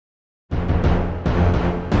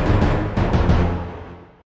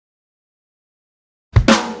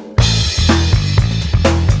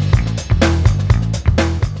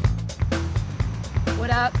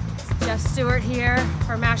Jeff Stewart here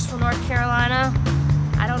from Asheville, North Carolina.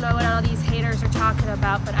 I don't know what all these haters are talking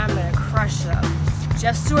about, but I'm gonna crush them.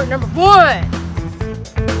 Jeff Stewart, #1.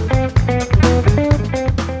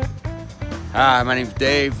 Hi, my name's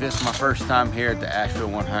Dave. This is my first time here at the Asheville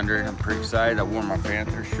 100. I'm pretty excited. I wore my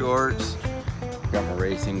Panther shorts, got my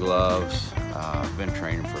racing gloves. I've been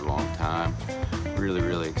training for a long time.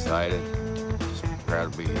 Really excited. Just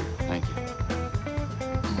proud to be here. Thank you.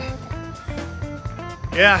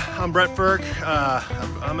 Yeah, I'm Brett Ferk.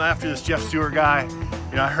 I'm after this Jeff Stewart guy.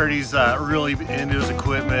 You know, I heard he's really into his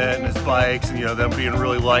equipment and his bikes, and you know, them being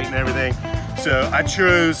really light and everything. So I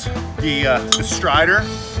chose the Strider,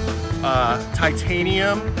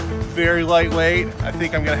 titanium, very lightweight. I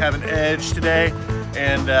think I'm gonna have an edge today.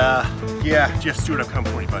 And yeah, Jeff Stewart, I'm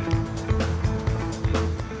coming for you, buddy.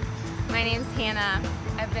 My name's Hannah.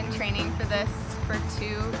 I've been training for this for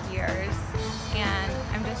 2 years, and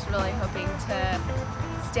I'm just really hoping to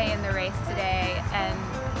stay in the race today and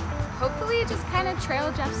hopefully just kind of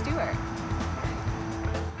trail Jeff Stewart.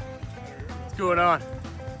 What's going on?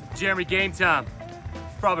 Jeremy Game Time.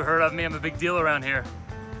 You've probably heard of me. I'm a big deal around here.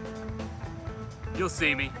 You'll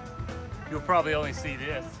see me. You'll probably only see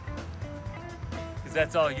this, because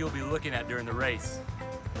that's all you'll be looking at during the race.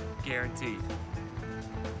 Guaranteed.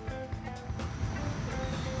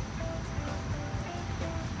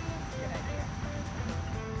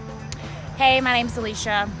 Hey, my name's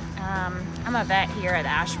Alicia. I'm a vet here at the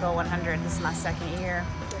Asheville 100. This is my 2nd year.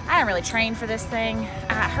 I didn't really train for this thing.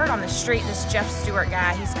 I heard on the street this Jeff Stewart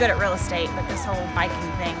guy, he's good at real estate, but this whole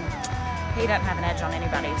biking thing, he doesn't have an edge on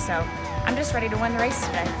anybody. So I'm just ready to win the race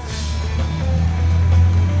today.